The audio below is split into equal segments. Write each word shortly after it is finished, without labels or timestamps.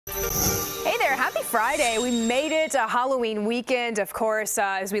Happy Friday. We made it a Halloween weekend. Of course,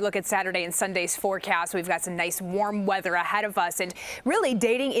 as we look at Saturday and Sunday's forecast, we've got some nice warm weather ahead of us and really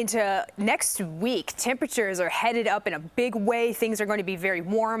dating into next week. Temperatures are headed up in a big way. Things are going to be very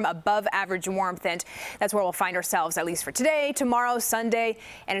warm, above average warmth, and that's where we'll find ourselves, at least for today, tomorrow, Sunday,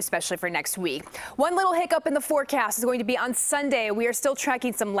 and especially for next week. One little hiccup in the forecast is going to be on Sunday. We are still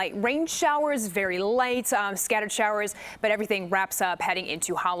tracking some light rain showers, very light scattered showers, but everything wraps up heading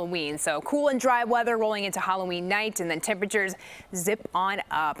into Halloween. So cool and dry weather rolling into Halloween night, and then temperatures zip on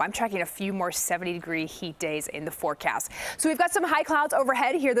up. I'm tracking a few more 70-degree heat days in the forecast. So we've got some high clouds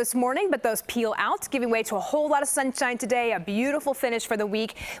overhead here this morning, but those peel out, giving way to a whole lot of sunshine today. A beautiful finish for the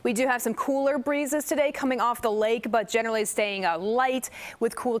week. We do have some cooler breezes today coming off the lake, but generally staying light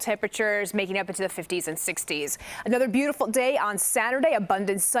with cool temperatures making up into the 50s and 60s. Another beautiful day on Saturday,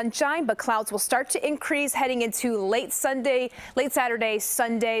 abundant sunshine, but clouds will start to increase heading into late Saturday,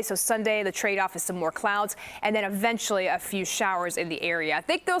 Sunday. So Sunday, the trade-off is some more clouds and then eventually a few showers in the area. I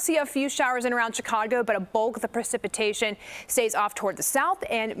think they'll see a few showers in around Chicago, but a bulk of the precipitation stays off toward the south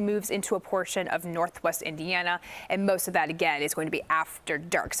and moves into a portion of northwest Indiana. And most of that, again, is going to be after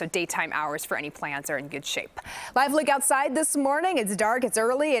dark. So daytime hours for any plans are in good shape. Live look outside this morning. It's dark, it's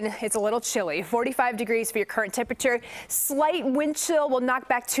early, and it's a little chilly. 45 degrees for your current temperature. Slight wind chill will knock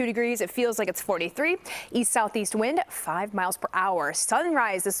back 2 degrees. It feels like it's 43. East-southeast wind, 5 miles per hour.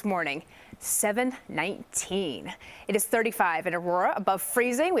 Sunrise this morning, 7:19. It is 35 in Aurora, above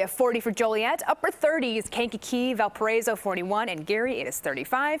freezing. We have 40 for Joliet, upper 30s, Kankakee, Valparaiso 41, and Gary it is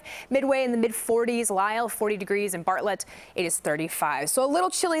 35. Midway in the mid 40s, Lisle 40 degrees, and Bartlett it is 35. So a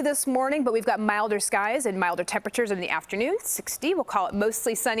little chilly this morning, but we've got milder skies and milder temperatures in the afternoon. 60, we'll call it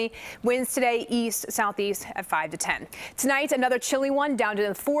mostly sunny. Winds today east southeast at 5 to 10. Tonight another chilly one down to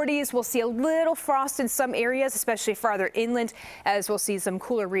the 40s. We'll see a little frost in some areas, especially farther inland, as we'll see some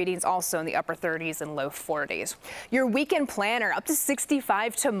cooler readings also in the upper 30s and low 40s. Your weekend planner up to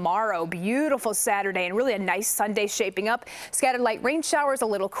 65 tomorrow. Beautiful Saturday and really a nice Sunday shaping up. Scattered light rain showers, a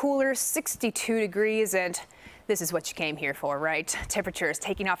little cooler, 62 degrees, and this is what you came here for, right? Temperatures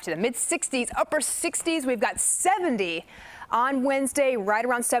taking off to the mid 60s, upper 60s. We've got 70 on Wednesday, right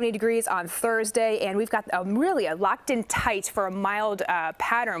around 70 degrees on Thursday, and we've got really a locked in tight for a mild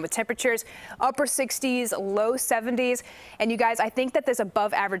pattern with temperatures upper 60s, low 70s. And you guys, I think that this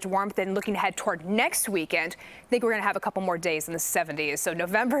above average warmth and looking ahead toward next weekend, I think we're going to have a couple more days in the 70s. So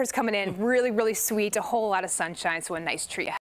November is coming in really, really sweet, a whole lot of sunshine, so a nice treat ahead.